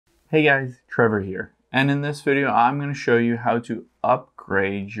Hey guys, Trevor here, and in this video I'm going to show you how to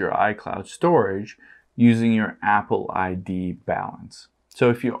upgrade your iCloud storage using your Apple ID balance. So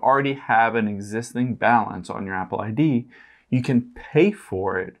if you already have an existing balance on your Apple ID, you can pay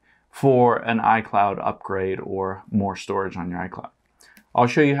for it for an iCloud upgrade or more storage on your iCloud. I'll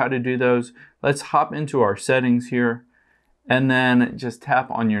show you how to do those. Let's hop into our settings here and then just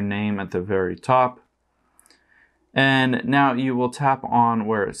tap on your name at the very top. And now you will tap on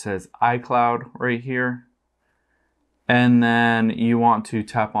where it says iCloud right here. And then you want to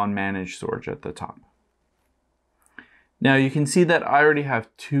tap on Manage Storage at the top. Now you can see that I already have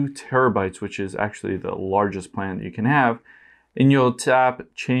 2 terabytes, which is actually the largest plan that you can have. And you'll tap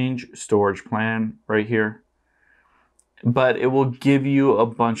Change Storage Plan right here. But it will give you a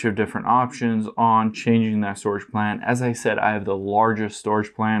bunch of different options on changing that storage plan. As I said, I have the largest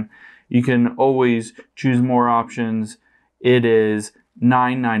storage plan. You can always choose more options. It is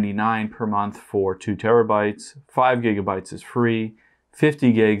 $9.99 per month for 2 terabytes. 5 gigabytes is free.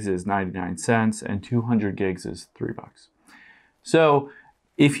 50 gigs is 99 cents and 200 gigs is $3. So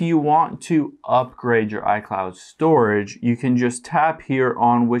if you want to upgrade your iCloud storage, you can just tap here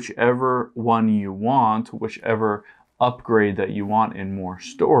on whichever one you want, whichever upgrade that you want in more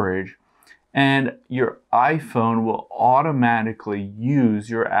storage, and your iPhone will automatically use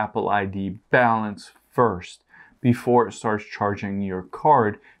your Apple ID balance first before it starts charging your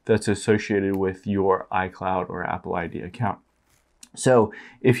card that's associated with your iCloud or Apple ID account. So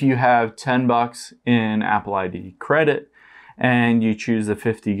if you have 10 bucks in Apple ID credit and you choose the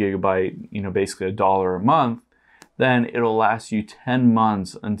 50 gigabyte, basically $1 a month, then it'll last you 10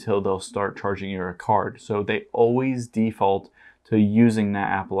 months until they'll start charging your card. So they always default to using that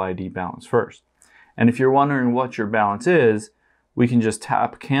Apple ID balance first. And if you're wondering what your balance is, we can just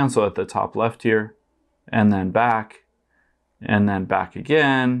tap cancel at the top left here, and then back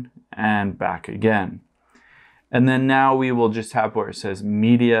again, and back again. And then now we will just tap where it says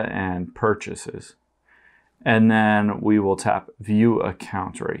media and purchases. And then we will tap view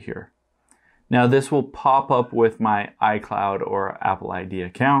account right here. Now this will pop up with my iCloud or Apple ID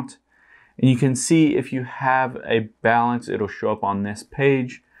account. And you can see if you have a balance, it'll show up on this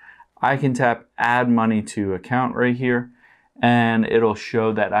page. I can tap add money to account right here, and it'll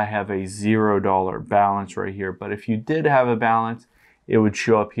show that I have a $0 balance right here. But if you did have a balance, it would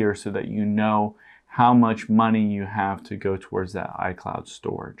show up here so that you know how much money you have to go towards that iCloud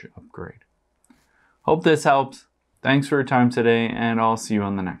storage upgrade. Hope this helps. Thanks for your time today, and I'll see you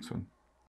on the next one.